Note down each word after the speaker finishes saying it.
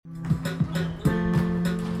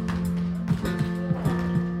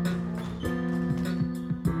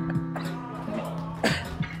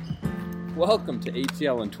Welcome to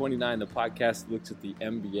ATL and 29, the podcast that looks at the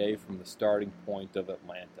NBA from the starting point of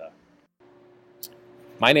Atlanta.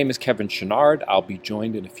 My name is Kevin Chouinard. I'll be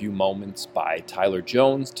joined in a few moments by Tyler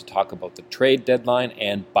Jones to talk about the trade deadline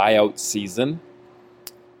and buyout season.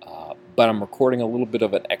 But I'm recording a little bit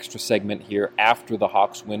of an extra segment here after the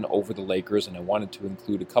Hawks win over the Lakers, and I wanted to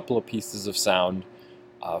include a couple of pieces of sound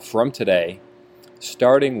from today,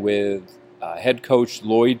 starting with head coach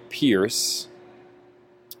Lloyd Pierce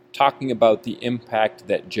talking about the impact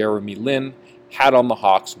that Jeremy Lin had on the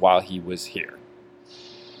Hawks while he was here.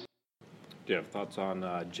 Do you have thoughts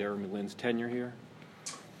on Jeremy Lin's tenure here?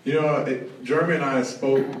 Jeremy and I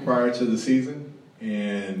spoke prior to the season,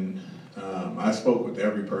 and I spoke with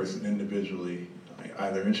every person individually,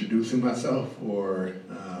 either introducing myself or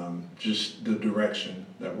just the direction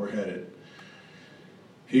that we're headed.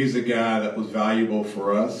 He's a guy that was valuable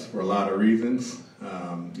for us for a lot of reasons.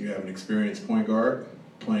 You have an experienced point guard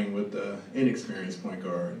playing with the inexperienced point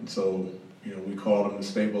guard. And so, we called him the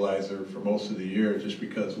stabilizer for most of the year just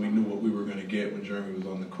because we knew what we were going to get when Jeremy was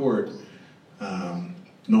on the court,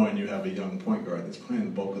 knowing you have a young point guard that's playing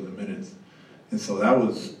the bulk of the minutes. And so that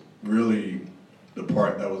was really the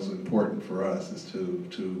part that was important for us, is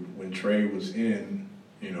to when Trey was in,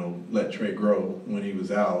 let Trey grow. When he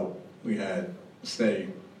was out, we had a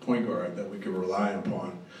steady point guard that we could rely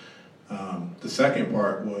upon. The second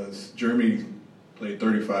part was Jeremy played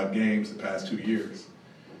 35 games the past 2 years.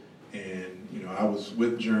 And, I was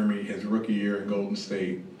with Jeremy his rookie year in Golden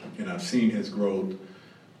State, and I've seen his growth,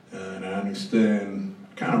 and I understand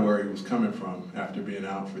kind of where he was coming from after being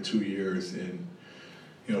out for 2 years. And,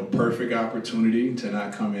 perfect opportunity to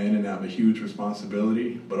not come in and have a huge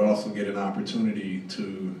responsibility, but also get an opportunity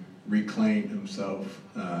to reclaim himself,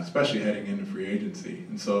 especially heading into free agency.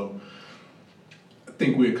 And so I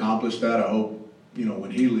think we accomplished that. I hope,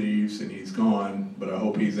 when he leaves and he's gone, but I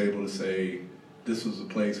hope he's able to say this was a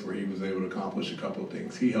place where he was able to accomplish a couple of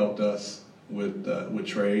things. He helped us with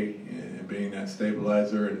Trey and being that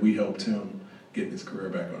stabilizer, and we helped him getting his career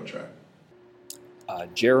back on track.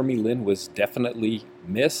 Jeremy Lin was definitely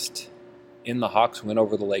missed in the Hawks win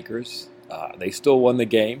over the Lakers. They still won the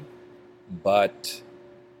game, but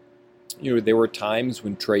there were times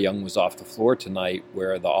when Trae Young was off the floor tonight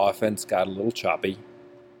where the offense got a little choppy.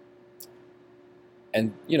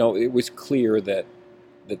 And, it was clear that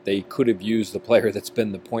they could have used the player that's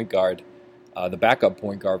been the point guard, the backup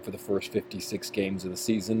point guard for the first 56 games of the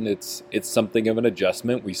season. It's something of an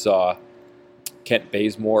adjustment. We saw Kent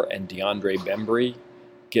Bazemore and DeAndre Bembry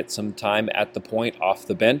get some time at the point off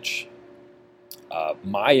the bench.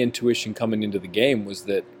 My intuition coming into the game was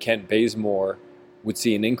that Kent Bazemore would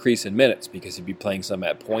see an increase in minutes because he'd be playing some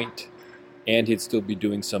at point, and he'd still be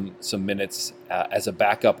doing some minutes as a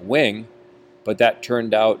backup wing, but that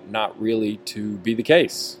turned out not really to be the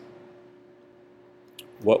case.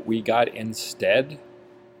 What we got instead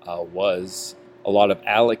was a lot of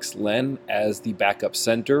Alex Len as the backup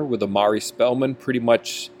center, with Amari Spellman pretty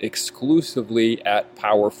much exclusively at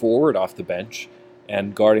power forward off the bench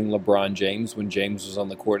and guarding LeBron James when James was on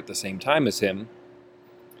the court at the same time as him.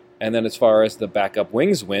 And then as far as the backup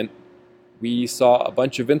wings went, we saw a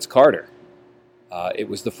bunch of Vince Carter. It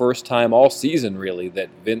was the first time all season, really, that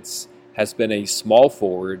Vince has been a small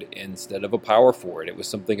forward instead of a power forward. It was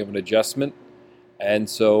something of an adjustment. And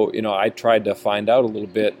so, I tried to find out a little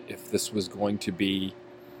bit if this was going to be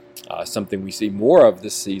something we see more of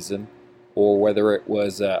this season, or whether it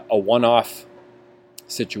was a one-off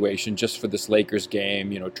situation just for this Lakers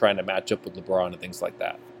game, trying to match up with LeBron and things like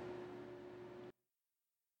that.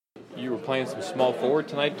 You were playing some small forward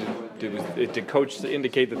tonight. Did Coach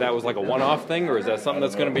indicate that was like a one-off thing, or is that something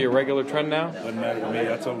that's going to be a regular trend now? Doesn't matter to me.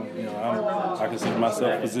 I told him, I consider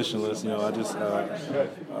myself positionless. I just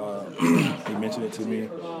he mentioned it to me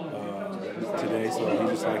today, so he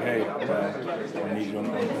was like, "Hey, I need you on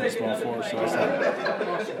the small forward." So I was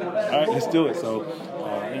like, "All right, let's do it." So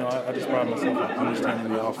I just pride myself on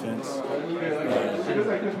understanding the offense,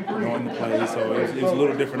 knowing the plays. So it was a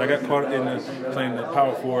little different. I got caught in playing the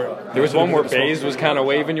power forward. There was one where Baze was kind of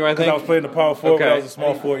waving you, I think. Because I was playing the power forward, but I was a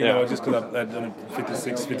small forward, just because I'd done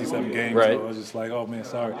 56, 57 games. Right. So I was just like, oh, man,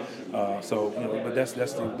 sorry. But that's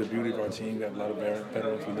the beauty of our team. We have a lot of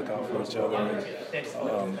veterans. We look out for each other.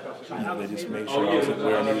 And, they just made sure I was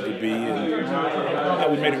where I needed to be,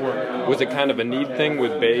 and we made it work. Was it kind of a need thing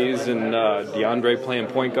with Bays and DeAndre playing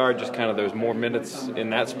point guard? Just kind of there's more minutes in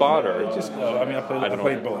that spot, or just I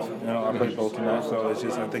played both. I played both tonight, so I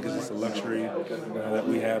think it's just a luxury that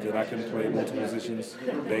we have that I can play multiple positions.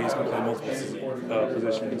 Bays can play multiple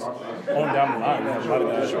positions. On down the line, we have a lot of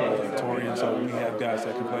guys like Torian, so we have guys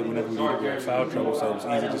that can play whenever we need it. We have foul trouble, so it's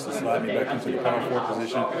easy just to slide me back into the power forward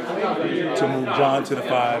position to move John to the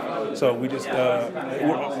 5. So we just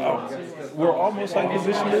we're almost like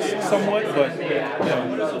positionless somewhat, but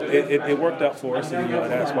it worked out for us, and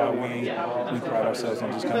that's why we pride ourselves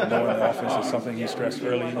on just kind of knowing the offense is something he stressed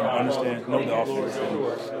early. Know the offense,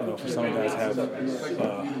 and for some guys have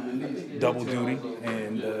double duty,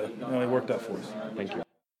 and it worked out for us. Thank you.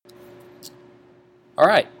 All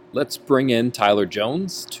right, let's bring in Tyler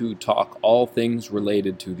Jones to talk all things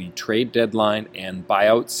related to the trade deadline and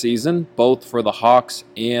buyout season, both for the Hawks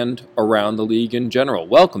and around the league in general.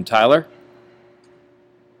 Welcome, Tyler.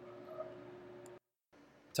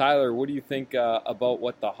 Tyler, what do you think about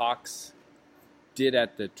what the Hawks did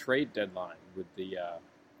at the trade deadline with the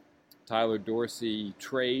Tyler Dorsey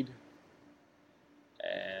trade,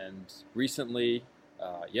 and recently,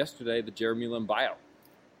 yesterday, the Jeremy Lin buyout?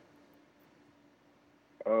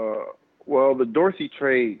 Well, the Dorsey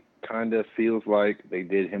trade kind of feels like they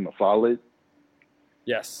did him a solid.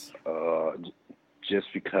 Yes. Just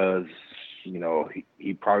because,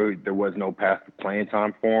 he probably, there was no path to playing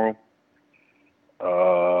time for him.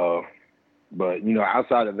 But,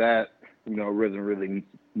 outside of that, wasn't really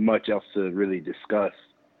much else to really discuss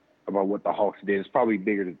about what the Hawks did. It's probably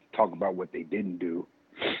bigger to talk about what they didn't do,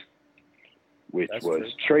 which That's was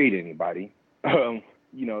true. trade anybody. They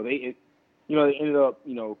ended up,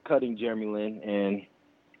 cutting Jeremy Lin, and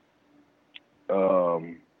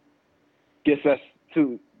guess that's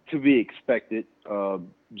to be expected,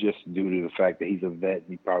 just due to the fact that he's a vet and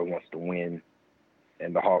he probably wants to win.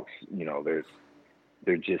 And the Hawks,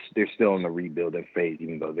 they're still in the rebuilding phase,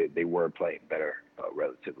 even though they were playing better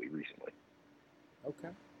relatively recently. Okay.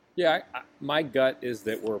 Yeah, my gut is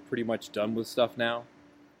that we're pretty much done with stuff now.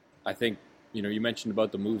 I think, you mentioned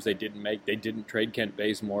about the moves they didn't make. They didn't trade Kent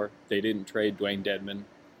Bazemore. They didn't trade Dwayne Dedmon.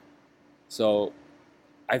 So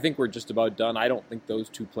I think we're just about done. I don't think those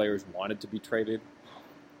two players wanted to be traded.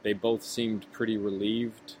 They both seemed pretty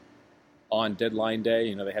relieved on deadline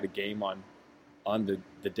day. They had a game on the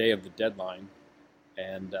day of the deadline.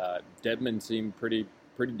 And Dedmon seemed pretty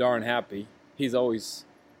darn happy. He's always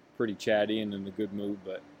pretty chatty and in a good mood,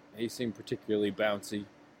 but he seemed particularly bouncy.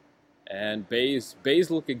 And Bays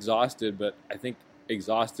looked exhausted, but I think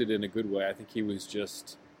exhausted in a good way. I think he'd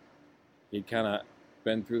kind of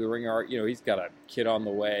been through the ringer. He's got a kid on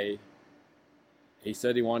the way. He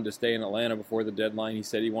said he wanted to stay in Atlanta before the deadline. He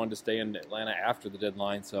said he wanted to stay in Atlanta after the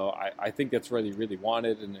deadline. So I think that's what he really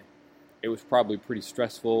wanted, and it was probably pretty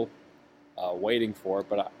stressful waiting for it,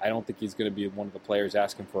 but I don't think he's going to be one of the players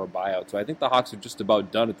asking for a buyout. So I think the Hawks are just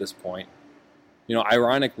about done at this point.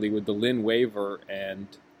 Ironically, with the Lin waiver and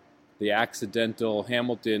the accidental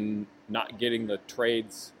Hamilton not getting the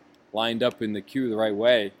trades lined up in the queue the right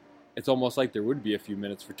way, it's almost like there would be a few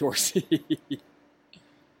minutes for Dorsey.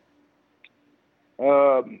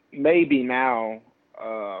 Maybe now.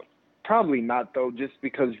 Probably not, though, just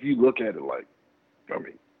because if you look at it,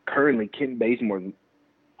 currently Kent Bazemore, I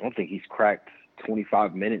don't think he's cracked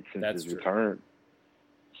 25 minutes since That's his true. return.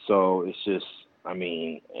 So it's just,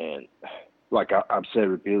 and like I've said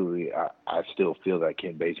repeatedly, I still feel that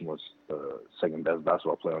Kent Bazemore's the second best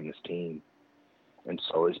basketball player on this team. And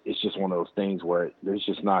so it's just one of those things where there's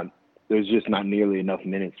just not nearly enough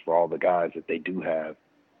minutes for all the guys that they do have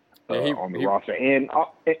on the roster. And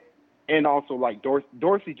also, like,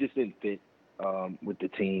 Dorsey just didn't fit with the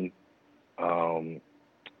team.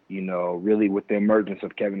 Really with the emergence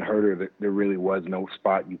of Kevin Huerter, there really was no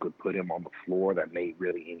spot you could put him on the floor that made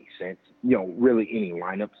really any sense. Really any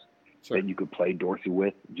lineups that you could play Dorsey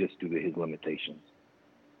with just due to his limitations.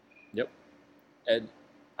 Yep. And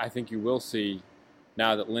I think you will see,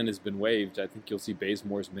 now that Lin has been waived, I think you'll see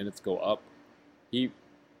Bazemore's minutes go up. He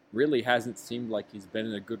really hasn't seemed like he's been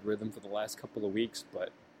in a good rhythm for the last couple of weeks,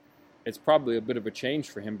 but it's probably a bit of a change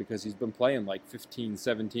for him because he's been playing like 15,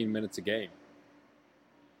 17 minutes a game.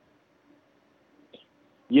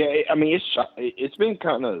 Yeah, it's been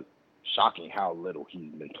kind of shocking how little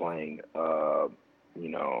he's been playing.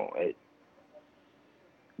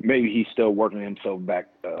 Maybe he's still working himself back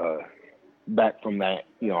from that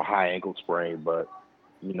high ankle sprain, but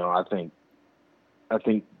I think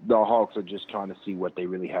the Hawks are just trying to see what they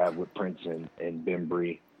really have with Prince and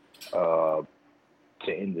Bembry to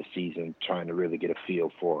end the season, trying to really get a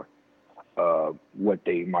feel for what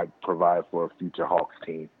they might provide for a future Hawks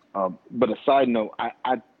team. But a side note,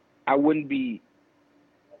 I wouldn't be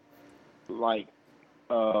like,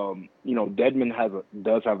 Dedmon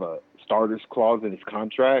does have a starter's clause in his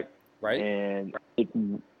contract, right? And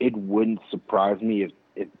it wouldn't surprise me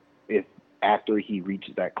if after he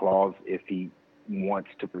reaches that clause, if he wants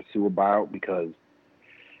to pursue a buyout, because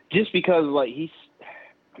like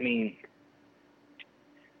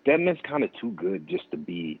Dedmon's kind of too good just to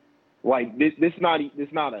be like this. This not a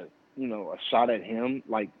a shot at him.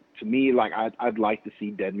 Like, to me, like I'd like to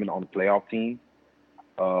see Dedmon on the playoff team.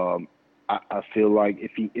 I feel like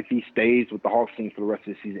if he stays with the Hawks team for the rest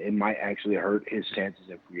of the season, it might actually hurt his chances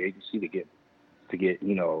in free agency to get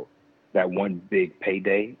that one big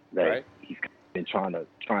payday that he's been trying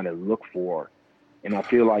to look for. And I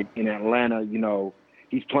feel like in Atlanta,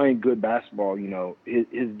 he's playing good basketball.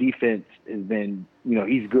 His defense has been,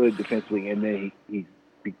 he's good defensively, and then he's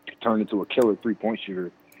turned into a killer 3-point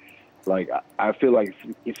shooter. Like, I feel like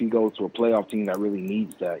if he goes to a playoff team that really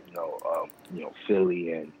needs that,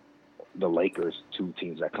 Philly and the Lakers, two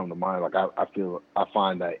teams that come to mind. Like, I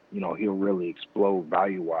find that he'll really explode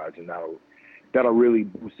value-wise, and that'll really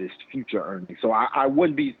boost his future earnings. So I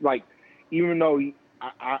wouldn't be like, even though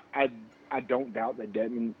I don't doubt that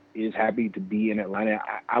Dedmon is happy to be in Atlanta,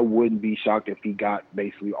 I wouldn't be shocked if he got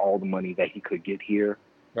basically all the money that he could get here.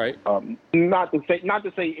 Right. Not to say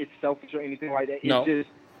it's selfish or anything like that. It's just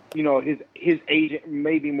his agent,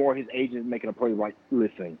 maybe more his agent, making a play like,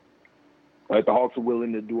 listen, like, the Hawks are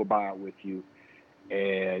willing to do a buyout with you,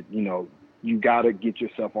 and you got to get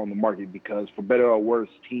yourself on the market, because for better or worse,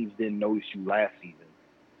 teams didn't notice you last season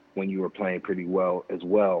when you were playing pretty well as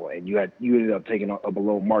well, and you ended up taking a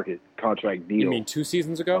below market contract deal. You mean 2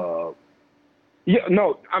 seasons ago?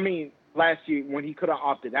 Last year when he could have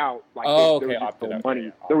opted out. Like, there was no money.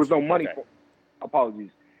 Yeah, there was no money for. Apologies.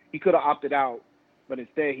 He could have opted out, but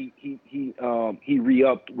instead he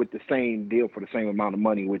re-upped with the same deal for the same amount of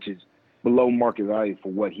money, which is below market value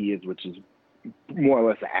for what he is, which is more or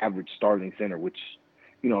less an average starting center, which,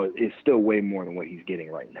 is still way more than what he's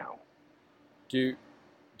getting right now. Do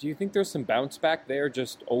you think there's some bounce back there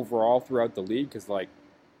just overall throughout the league? Because, like,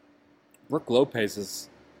 Brook Lopez is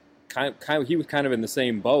he was kind of in the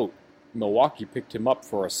same boat. Milwaukee picked him up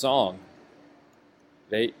for a song.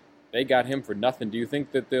 They got him for nothing. Do you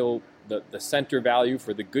think that the center value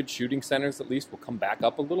for the good shooting centers at least will come back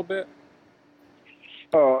up a little bit?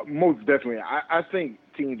 Most definitely. I think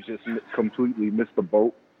teams just completely missed the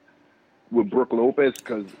boat with Brook Lopez,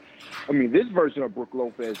 because, this version of Brook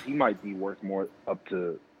Lopez, he might be worth more, up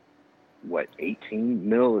to, 18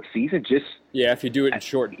 mil a season? If you do it in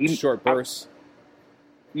short bursts.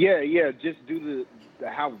 Yeah, just due to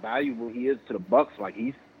how valuable he is to the Bucks. Like,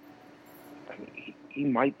 he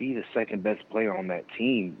might be the second best player on that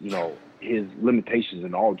team, his limitations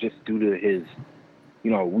and all, just due to his,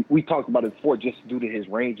 we talked about it before, just due to his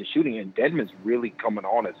range of shooting. And Dedmon's really coming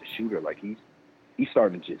on as a shooter. Like, he's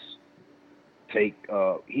starting to just take,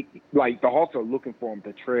 the Hawks are looking for him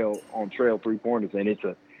to trail 3-pointers, and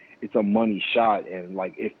it's a money shot. And,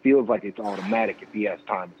 like, it feels like it's automatic if he has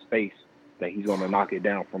time and space that he's going to knock it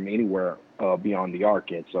down from anywhere beyond the arc.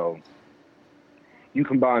 And so you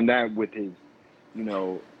combine that with his,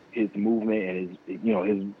 his movement and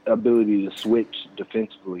his ability to switch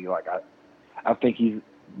defensively. Like, I think he's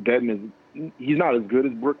not as good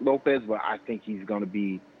as Brook Lopez, but I think he's going to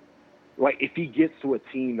be, like, if he gets to a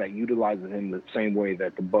team that utilizes him the same way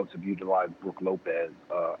that the Bucks have utilized Brook Lopez,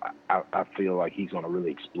 I feel like he's going to really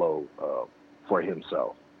explode for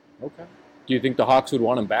himself. Okay. Do you think the Hawks would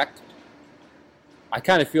want him back? I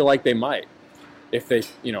kind of feel like they might. If they,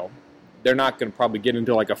 they're not going to probably get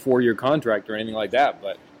into like a 4-year contract or anything like that,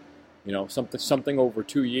 but, something over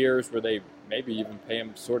 2 years where they maybe even pay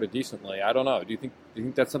him sort of decently. I don't know. Do you think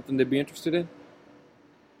that's something they'd be interested in?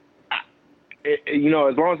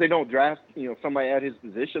 As long as they don't draft, somebody at his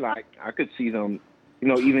position, I could see them,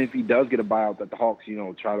 even if he does get a buyout, that the Hawks,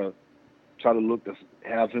 try to look to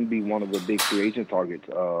have him be one of the big free agent targets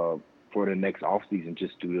for the next offseason,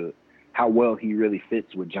 just due to how well he really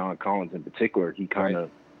fits with John Collins in particular. He kind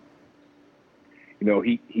of,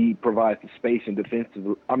 he provides the space and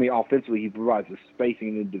defensively. Offensively, he provides the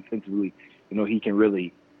spacing, and defensively, he can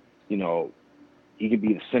really, he can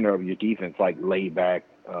be the center of your defense, like lay back,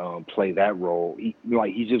 play that role.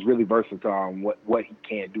 He's just really versatile on what he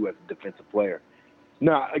can do as a defensive player.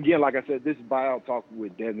 Now, again, like I said, this buyout talk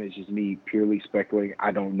with Dedmon is just me purely speculating.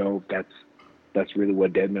 I don't know if that's really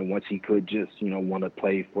what Dedmon wants. He could just, want to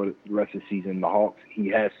play for the rest of the season in the Hawks. He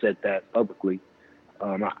has said that publicly,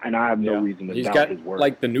 and I have no reason to doubt his word.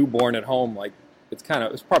 Like the newborn at home, like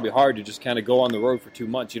it's probably hard to just kind of go on the road for 2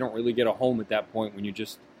 months. You don't really get a home at that point when you're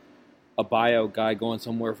just a buyout guy going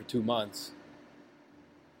somewhere for 2 months.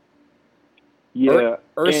 Yeah,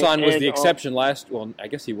 Ersan was the exception last. Well, I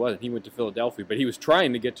guess he wasn't. He went to Philadelphia, but he was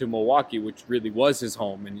trying to get to Milwaukee, which really was his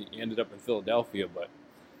home, and he ended up in Philadelphia. But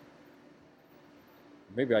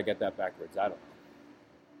maybe I get that backwards. I don't know.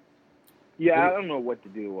 Yeah, I don't know what the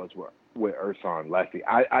deal was with Ersan last year.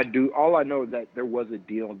 I do. All I know is that there was a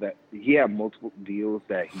deal that he had multiple deals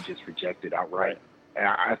that he just rejected outright. And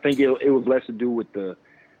I think it was less to do with the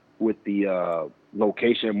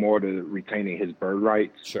location, more to retaining his bird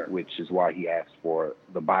rights, Sure. Which is why he asked for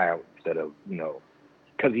the buyout instead of,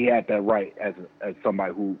 because he had that right as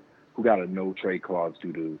somebody who got a no trade clause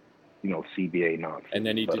due to, CBA nonsense. And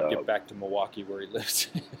then he did get back to Milwaukee where he lives.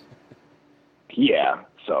 Yeah.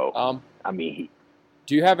 So,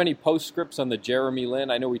 do you have any postscripts on the Jeremy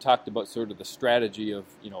Lin? I know we talked about sort of the strategy of,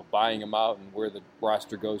 buying him out and where the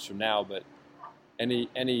roster goes from now, but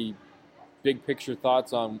any big picture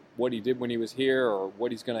thoughts on what he did when he was here, or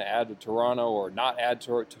what he's going to add to Toronto or not add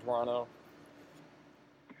to Toronto?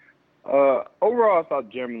 Overall, I thought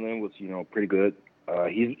Jeremy Lin was, pretty good.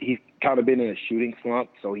 He's kind of been in a shooting slump,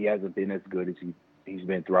 so he hasn't been as good as he's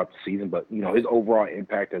been throughout the season. But his overall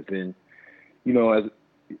impact has been, as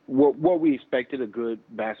what we expected, a good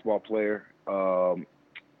basketball player. I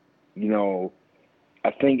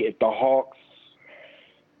think if the Hawks,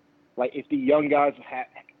 if the young guys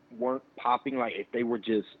weren't popping, if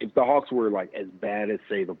the Hawks were as bad as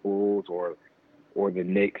say the Bulls or the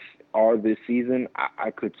Knicks are this season,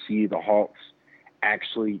 I could see the Hawks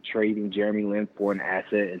actually trading Jeremy Lin for an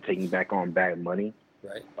asset and taking back on bad money.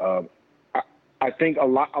 Right. I think a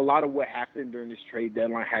lot of what happened during this trade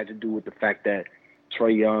deadline had to do with the fact that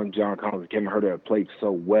Trae Young, John Collins, and Kevin Huerter have played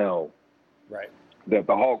so well, right, that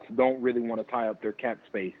the Hawks don't really want to tie up their cap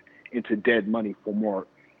space into dead money for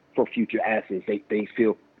future assets. They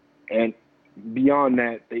feel, and beyond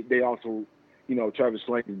that, they also, Travis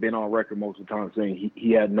Schlenk has been on record multiple times saying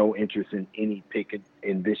he had no interest in any pick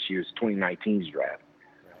in this year's 2019's draft,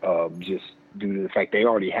 just due to the fact they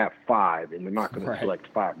already have 5 and they're not going to select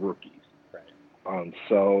 5 rookies. Right.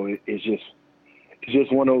 So it's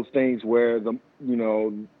just one of those things where the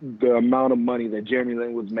amount of money that Jeremy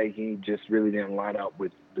Lin was making just really didn't line up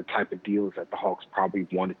with the type of deals that the Hawks probably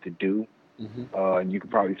wanted to do. Mm-hmm. And you could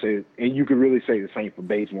probably say, and you could really say the same for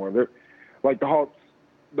Bazemore. The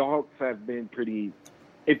Hawks have been pretty.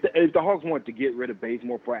 If the Hawks wanted to get rid of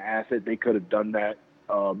Bazemore for an asset, they could have done that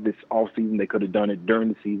this offseason. They could have done it during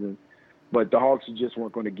the season, but the Hawks just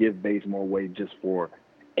weren't going to give Bazemore away just for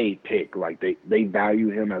a pick. They value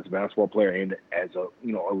him as a basketball player and as a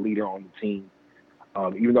leader on the team.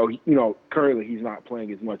 Even though currently he's not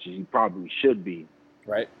playing as much as he probably should be.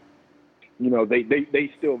 Right.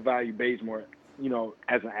 They still value Bazemore,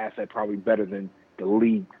 as an asset probably better than the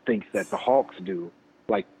league thinks that the Hawks do.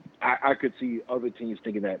 I could see other teams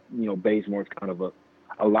thinking that, Bazemore is kind of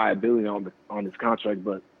a liability on his contract,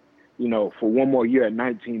 but, for one more year at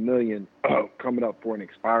 $19 million coming up for an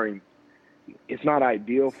expiring, it's not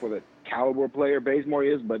ideal for the caliber player Bazemore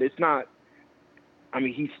is, but it's not.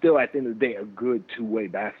 He's still at the end of the day a good two-way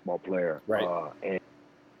basketball player, right?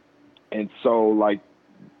 And so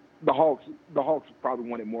the Hawks probably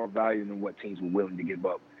wanted more value than what teams were willing to give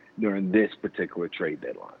up during this particular trade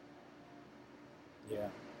deadline. Yeah.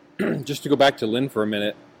 Just to go back to Lin for a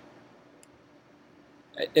minute,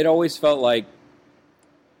 it always felt like,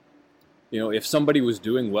 if somebody was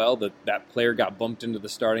doing well, that player got bumped into the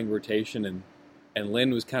starting rotation, and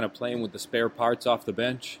Lin was kind of playing with the spare parts off the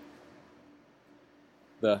bench,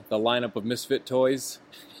 the lineup of misfit toys,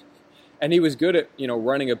 and he was good at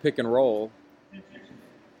running a pick and roll,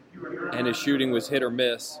 and his shooting was hit or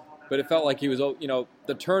miss. But it felt like he was,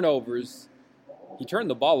 the turnovers, he turned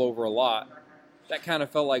the ball over a lot. That kind of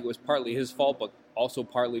felt like it was partly his fault, but also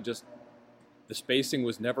partly just the spacing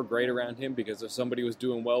was never great around him, because if somebody was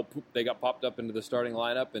doing well, they got popped up into the starting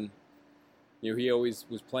lineup, and he always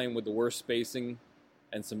was playing with the worst spacing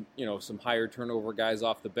and some higher turnover guys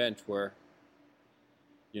off the bench where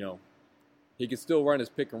he could still run his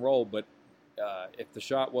pick and roll, but if the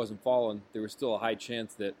shot wasn't falling, there was still a high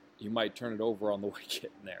chance that he might turn it over on the way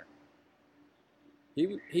getting there.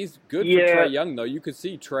 He's good for Trae Young, though. You could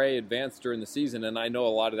see Trae advance during the season, and I know a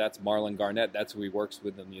lot of that's Marlon Garnett. That's who he works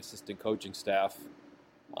with in the assistant coaching staff,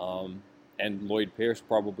 and Lloyd Pierce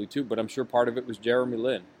probably too. But I'm sure part of it was Jeremy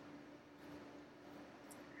Lin.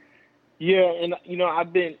 Yeah, and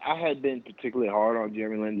I had been particularly hard on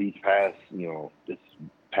Jeremy Lin this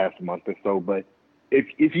past month or so. But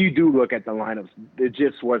if you do look at the lineups, there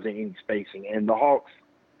just wasn't any spacing, and the Hawks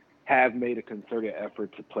have made a concerted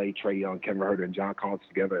effort to play Trae Young, Kevin Huerter, and John Collins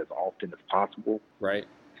together as often as possible. Right.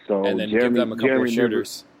 So And then give them a couple of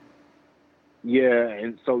shooters.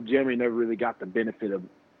 And so Jeremy never really got the benefit of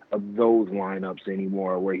those lineups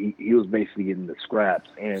anymore, where he was basically getting the scraps.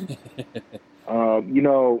 And,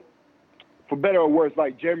 for better or worse,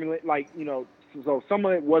 like Jeremy, so some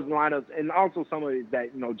of it was lineups, and also some of it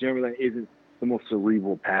that, Jeremy Lin isn't the most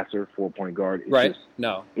cerebral passer for a point guard. It's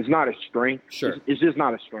it's not a strength. Sure. It's just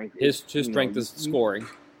not a strength. His strength is scoring.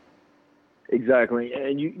 Exactly.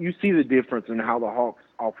 And you see the difference in how the Hawks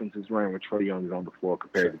offense is ran when Trae Young is on the floor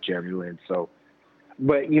compared to Jeremy Lin. So,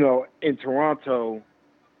 but, in Toronto,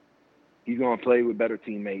 he's going to play with better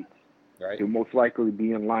teammates. Right. He'll most likely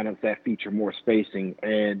be in lineups that feature more spacing.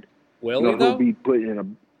 And he'll be put in a...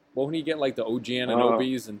 Won't he get like the OG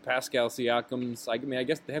Anunobis and Pascal Siakams? I mean, I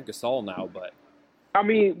guess they have Gasol now, but... I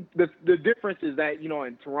mean, the difference is that,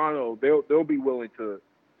 in Toronto, they'll be willing to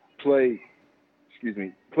play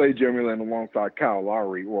Jeremy Lin alongside Kyle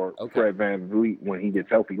Lowry or Fred VanVleet when he gets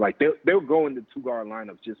healthy. Like they'll go into 2-guard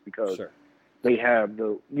lineups just because they have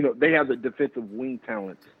the defensive wing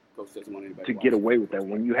talent to get away with that.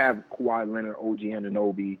 When you have Kawhi Leonard, OG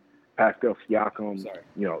Anunoby, Pascal Siakam,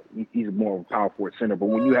 he's more of a power forward center. But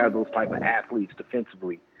when you have those type of athletes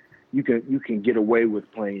defensively, you can get away with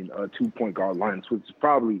playing 2-point guard lineups, which is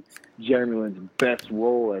probably Jeremy Lin's best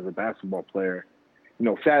role as a basketball player.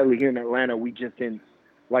 Sadly here in Atlanta, we just didn't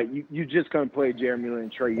you just couldn't play Jeremy Lin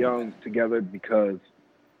and Trae Young together because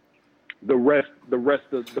the rest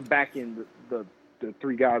of the back end, the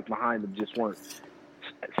 3 guys behind them just weren't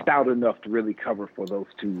stout enough to really cover for those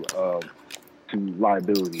two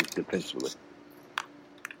liabilities defensively.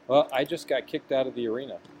 Well, I just got kicked out of the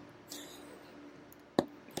arena.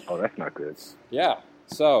 Oh, that's not good. Yeah,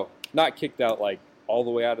 so not kicked out like all the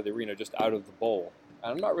way out of the arena, just out of the bowl.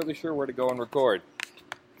 I'm not really sure where to go and record.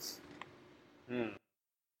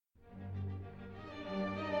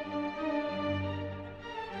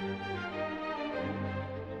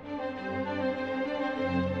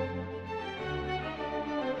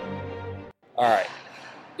 All right.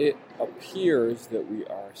 It appears that we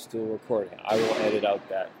are still recording. I will edit out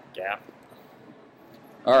that gap.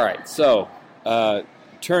 All right. So,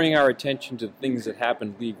 turning our attention to things that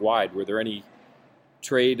happened league-wide, were there any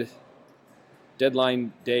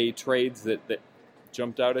deadline day trades that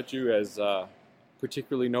jumped out at you as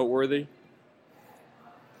particularly noteworthy?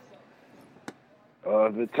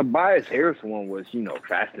 The Tobias Harris one was,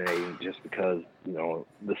 fascinating just because,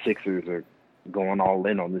 the Sixers are going all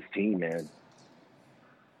in on this team, man.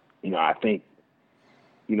 I think,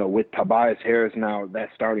 with Tobias Harris now,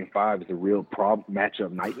 that starting 5 is a real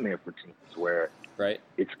matchup nightmare for teams where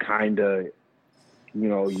it's kind of,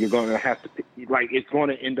 you're going to have to pick, it's going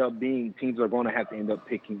to end up being, teams are going to have to end up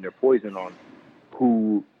picking their poison on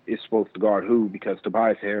who is supposed to guard who, because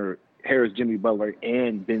Tobias Harris, Jimmy Butler,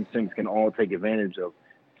 and Ben Simmons can all take advantage of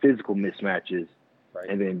physical mismatches. Right.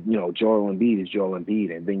 And then, Joel Embiid is Joel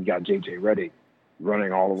Embiid, and then you got J.J. Redick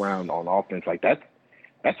running all around on offense. Like,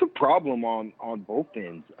 that's a problem on both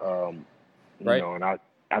ends. And I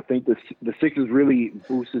think the Sixers really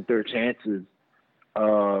boosted their chances,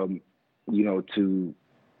 to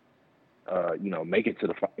make it to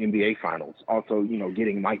the NBA Finals. Also,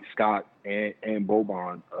 getting Mike Scott and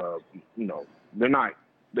Boban,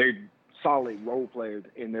 they're solid role players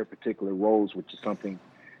in their particular roles, which is something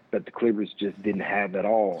that the Clippers just didn't have at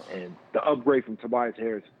all. And the upgrade from Tobias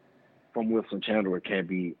Harris from Wilson Chandler can't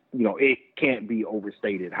be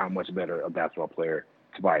overstated how much better a basketball player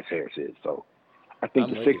Tobias Harris is. So I think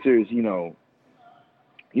the Sixers,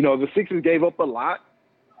 the Sixers gave up a lot,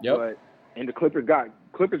 and the Clippers got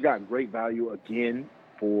great value again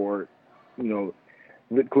for, the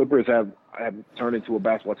Clippers have turned into a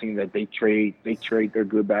basketball team that they trade their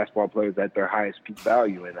good basketball players at their highest peak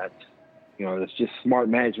value, and that's just smart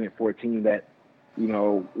management for a team that,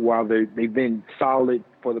 while they've been solid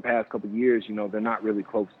for the past couple of years, they're not really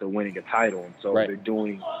close to winning a title, and so they're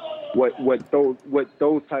doing what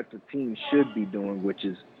those types of teams should be doing, which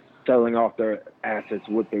is selling off their assets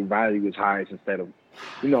with their value is highest instead of,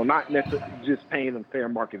 not necessarily just paying them fair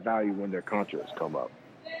market value when their contracts come up.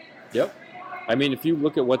 Yep. I mean, if you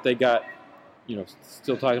look at what they got,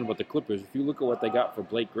 still talking about the Clippers, if you look at what they got for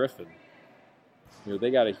Blake Griffin,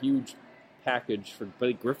 they got a huge package for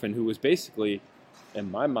Blake Griffin, who was basically,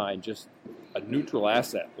 in my mind, just a neutral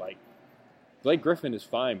asset. Like, Blake Griffin is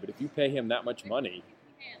fine, but if you pay him that much money,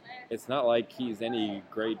 it's not like he's any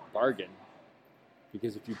great bargain.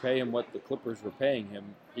 Because if you pay him what the Clippers were paying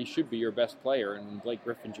him, he should be your best player. And when Blake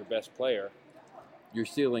Griffin's your best player, your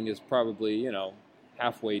ceiling is probably,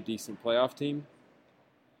 halfway decent playoff team.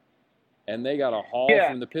 and they got a haul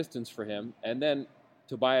from the Pistons for him. And then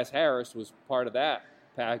Tobias Harris was part of that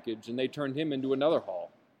package, and they turned him into another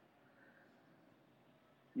haul.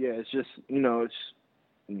 Yeah, it's just, the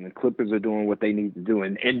Clippers are doing what they need to do.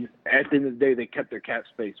 And at the end of the day, they kept their cap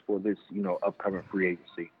space for this, upcoming free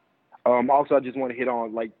agency. Also, I just want to hit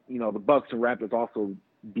on, the Bucks and Raptors also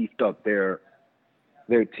beefed up their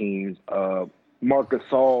teams. Marc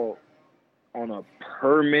Gasol on a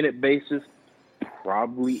per-minute basis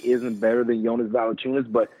probably isn't better than Jonas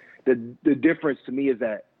Valanciunas, but the difference to me is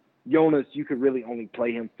that Jonas, you could really only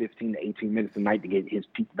play him 15 to 18 minutes a night to get his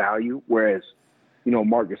peak value, whereas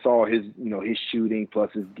Marc Gasol, his shooting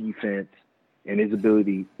plus his defense and his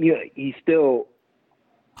ability, he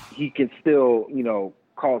can still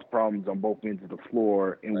cause problems on both ends of the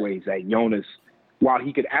floor in ways that Jonas, while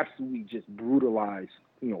he could absolutely just brutalize,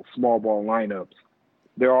 small ball lineups,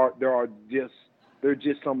 there are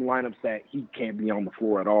just some lineups that he can't be on the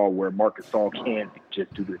floor at all, where Marc Gasol can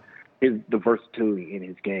just do the versatility in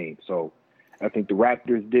his game. So I think the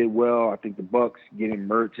Raptors did well. I think the Bucks getting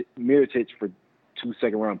Mirotic for 2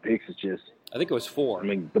 second-round picks is just. I think it was 4. I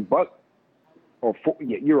mean, the Bucks. Or 4.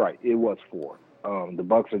 Yeah, you're right. It was 4. The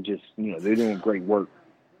Bucks are just, they're doing great work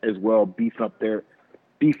as well, beefing up their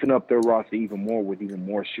roster even more with even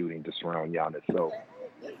more shooting to surround Giannis. So,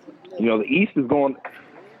 the East is going.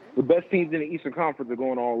 The best teams in the Eastern Conference are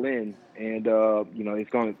going all in, and it's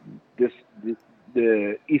going to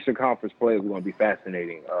the Eastern Conference play is going to be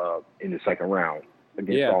fascinating in the second round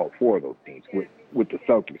against all 4 of those teams, with the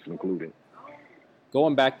Celtics included.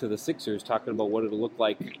 Going back to the Sixers, talking about what it'll look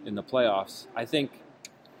like in the playoffs, I think,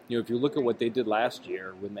 if you look at what they did last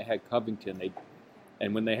year when they had Covington,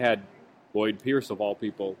 and when they had Lloyd Pierce of all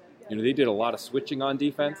people, they did a lot of switching on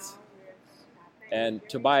defense. And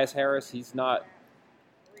Tobias Harris, he's not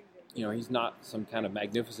some kind of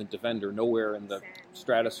magnificent defender, nowhere in the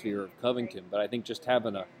stratosphere of Covington. But I think just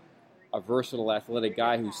having a versatile, athletic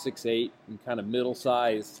guy who's 6'8" and kind of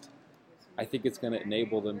middle-sized, I think it's going to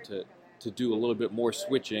enable them to do a little bit more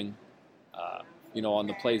switching, on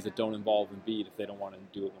the plays that don't involve Embiid if they don't want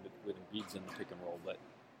to do it with Embiid's in the pick and roll. But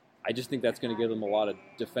I just think that's going to give them a lot of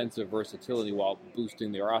defensive versatility while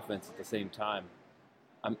boosting their offense at the same time.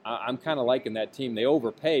 I'm kind of liking that team. They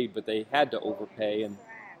overpaid, but they had to overpay, and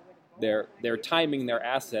they're timing their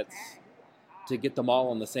assets to get them all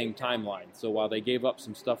on the same timeline. So while they gave up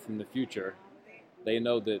some stuff from the future, they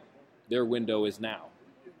know that their window is now.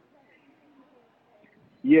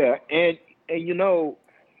 Yeah, and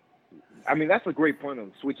that's a great point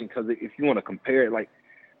on switching, because if you want to compare it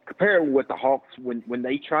with the Hawks when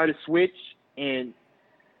they try to switch, and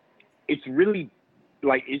it's really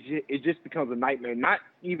it just becomes a nightmare. Not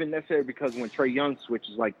even necessarily because when Trae Young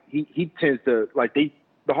switches, he tends to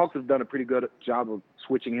the Hawks have done a pretty good job of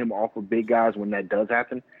switching him off of big guys when that does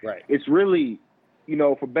happen. Right. It's really,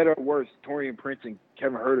 for better or worse, Taurean Prince and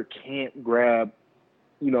Kevin Huerter can't grab,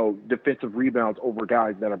 defensive rebounds over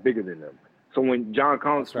guys that are bigger than them. So when John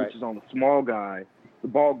Collins switches on a small guy, the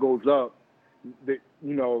ball goes up,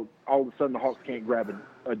 all of a sudden the Hawks can't grab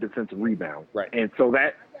a defensive rebound. Right. And so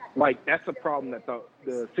that's a problem that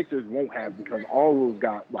the Sixers won't have, because all those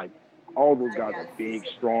guys are big,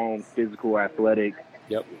 strong, physical, athletic.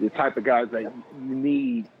 Yep. The type of guys that you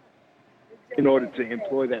need in order to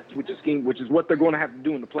employ that switching scheme, which is what they're going to have to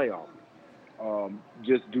do in the playoffs.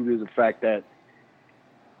 Just due to the fact that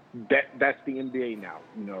that's the NBA now.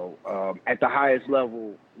 At the highest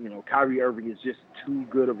level, Kyrie Irving is just too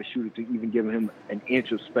good of a shooter to even give him an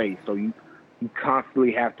inch of space. So you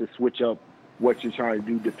constantly have to switch up what you're trying to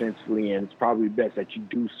do defensively, and it's probably best that you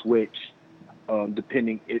do switch,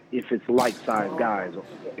 depending if it's like-sized guys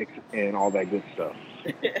and all that good stuff.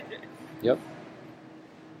 Yep.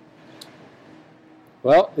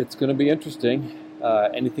 Well, it's going to be interesting.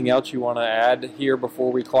 Anything else you want to add here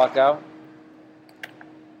before we clock out?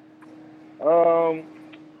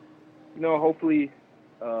 Hopefully,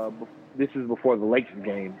 this is before the Lakers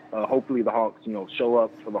game. Hopefully the Hawks, show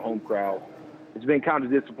up for the home crowd. It's been kind of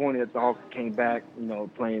disappointing that the Hawks came back,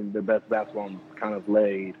 playing their best basketball and kind of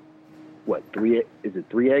laid, 3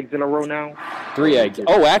 eggs in a row now? 3 eggs.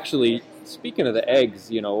 Oh, actually, speaking of the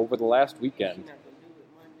eggs, over the last weekend,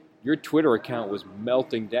 your Twitter account was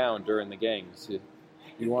melting down during the games.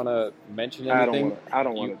 You want to mention anything? I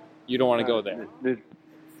don't want to. You don't want to go there?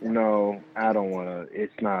 No, I don't want to.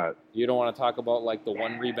 It's not. You don't want to talk about the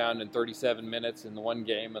one rebound in 37 minutes in the one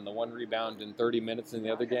game and the one rebound in 30 minutes in the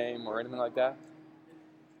other game or anything like that?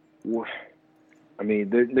 I mean,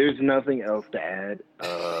 there's nothing else to add.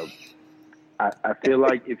 I feel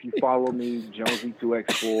like if you follow me,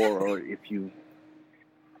 Jonesy2X4, or if you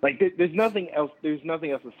there's nothing else. There's nothing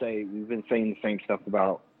else to say. We've been saying the same stuff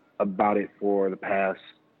about about it for the past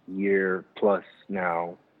year plus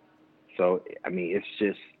now. So, I mean,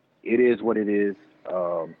 it is what it is.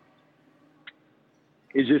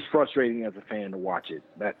 It's just frustrating as a fan to watch it.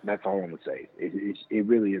 That's all I'm going to say. It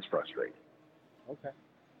really is frustrating. Okay.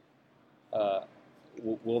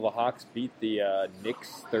 Will the Hawks beat the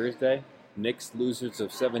Knicks Thursday? Knicks losers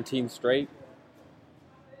of 17 straight?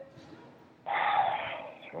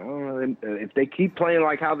 I don't know. If they keep playing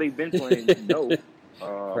like how they've been playing, no.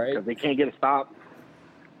 Right. Because they can't get a stop.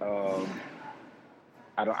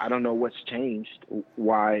 I don't know what's changed.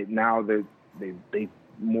 Why now they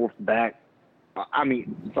morphed back. I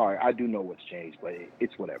mean, sorry, I do know what's changed, but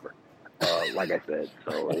it's whatever. Like I said,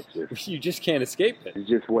 so it's just You just can't escape it. it's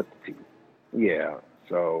just what the team. Yeah.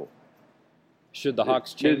 So Should the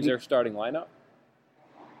Hawks change their starting lineup?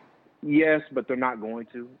 yes, but they're not going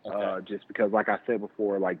to. Okay. Just because, like I said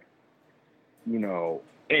before, like you know,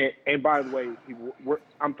 and by the way,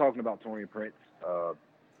 I'm talking about Taurean Prince.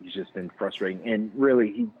 He's just been frustrating, and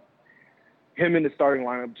really, him in the starting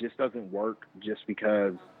lineup just doesn't work. Just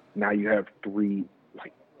because now you have three,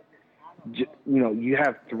 you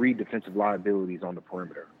have three defensive liabilities on the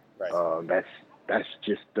perimeter. Right. That's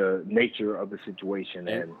just the nature of the situation,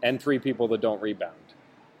 And three people that don't rebound.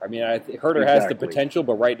 I mean, Herter has the Exactly. potential,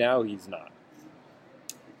 but right now he's not.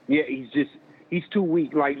 yeah, he's too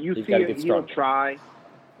weak. Like you He's see gotta it, get he'll stronger. try.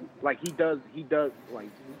 Like he does. Like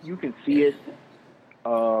you can see it.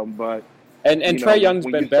 But And you know, Trae Young's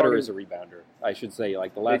when been you better started- as a rebounder. I should say,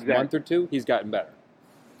 like the last Exactly. month or two, he's gotten better.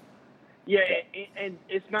 yeah, and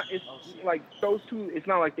it's not. It's like those two. It's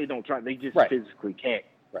not like they don't try. They just Right. physically can't.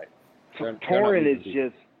 Right. They're not Taurean is moving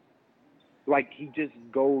just like he just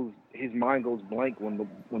goes. His mind goes blank when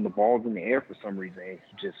the ball's in the air for some reason. And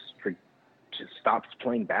he just stops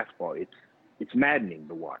playing basketball. It's maddening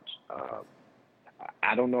to watch.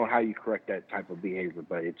 I don't know how you correct that type of behavior,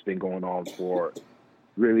 but it's been going on for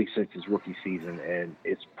really since his rookie season, and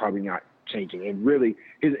it's probably not changing. And really,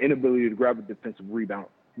 his inability to grab a defensive rebound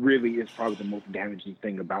really is probably the most damaging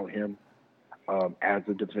thing about him as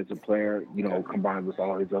a defensive player, combined with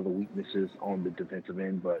all his other weaknesses on the defensive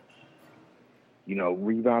end. But,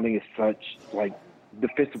 rebounding is such, like,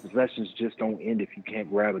 defensive possessions just don't end if you can't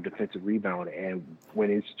grab a defensive rebound. And when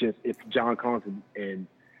it's just, if John Collins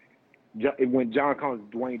when John Collins,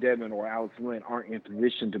 Dwayne Dedmon, or Alex Len aren't in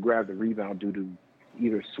position to grab the rebound due to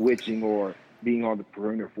either switching or being on the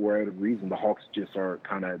perimeter for whatever reason, the Hawks just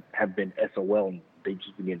have been SOL, and they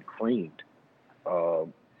just begin creamed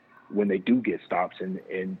when they do get stops.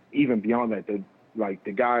 And even beyond that,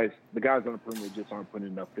 the guys on the perimeter just aren't putting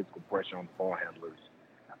enough physical pressure on the ball handlers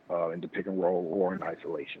in the pick and roll or in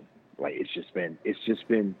isolation. Like it's just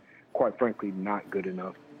been quite frankly not good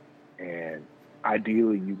enough. And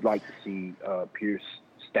ideally, you'd like to see Pierce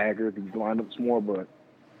stagger these lineups more, but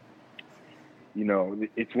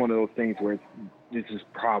it's one of those things where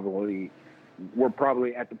we're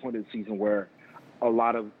probably at the point of the season where a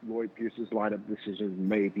lot of Lloyd Pierce's lineup decisions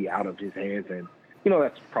may be out of his hands, and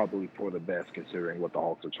that's probably for the best considering what the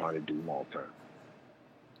Hawks are trying to do long term.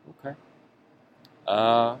 Okay.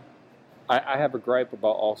 I have a gripe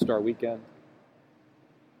about All-Star Weekend.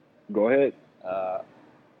 Go ahead.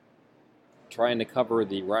 Trying to cover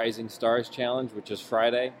the Rising Stars Challenge, which is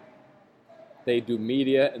Friday. They do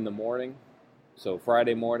media in the morning, so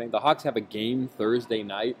Friday morning. The Hawks have a game Thursday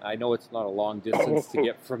night. I know it's not a long distance to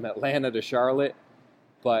get from Atlanta to Charlotte,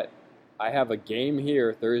 but I have a game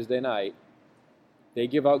here Thursday night. They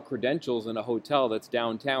give out credentials in a hotel that's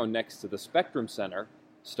downtown next to the Spectrum Center,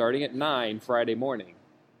 starting at 9 Friday morning.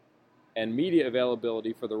 And media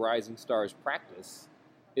availability for the Rising Stars practice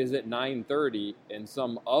is at 9:30 in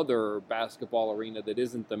some other basketball arena that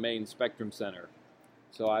isn't the main Spectrum Center.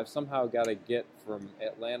 So I've somehow got to get from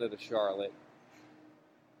Atlanta to Charlotte,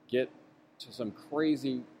 get to some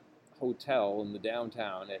crazy hotel in the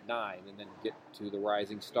downtown at 9, and then get to the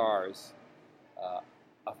Rising Stars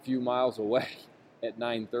a few miles away at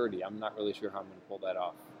 9:30. I'm not really sure how I'm going to pull that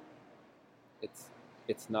off.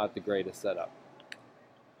 It's not the greatest setup.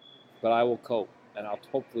 But I will cope, and I'll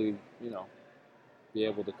hopefully, be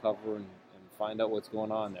able to cover and find out what's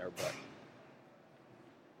going on there.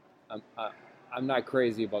 But I'm not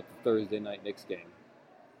crazy about the Thursday night Knicks game.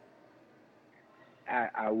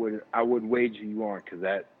 I would wager you aren't, because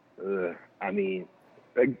that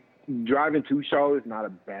driving to Charlotte is not a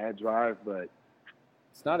bad drive, but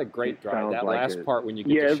It's not a great it drive. sounds That like last part when you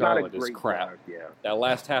get to it's not a Charlotte is great crap. drive, yeah. That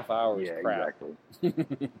last half hour is Yeah, crap.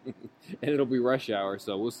 exactly. And it'll be rush hour,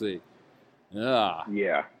 so we'll see. Ah.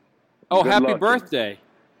 Yeah. Oh, Good happy luck, birthday.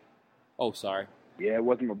 Oh, sorry. Yeah, it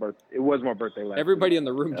was my birthday last Everybody week. in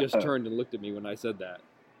the room just turned and looked at me when I said that.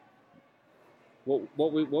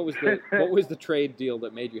 What was the trade deal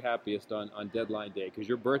that made you happiest on deadline day? Because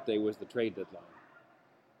your birthday was the trade deadline.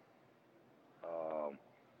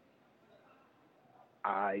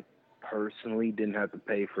 I personally didn't have to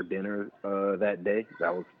pay for dinner that day.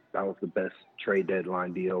 That was the best trade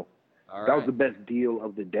deadline deal. All right. That was the best deal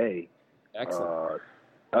of the day. Excellent.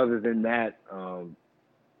 Other than that,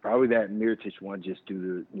 probably that Mirotic one, just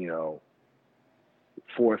due to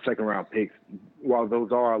 4 second-round picks. While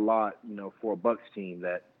those are a lot, for a Bucks team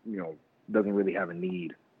that doesn't really have a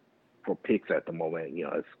need for picks at the moment,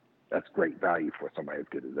 that's great value for somebody as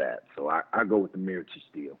good as that. So I go with the Mirotic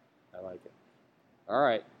deal. I like it. All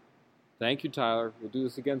right. Thank you, Tyler. We'll do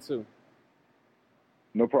this again soon.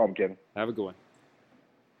 No problem, Kevin. Have a good one.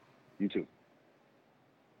 You too.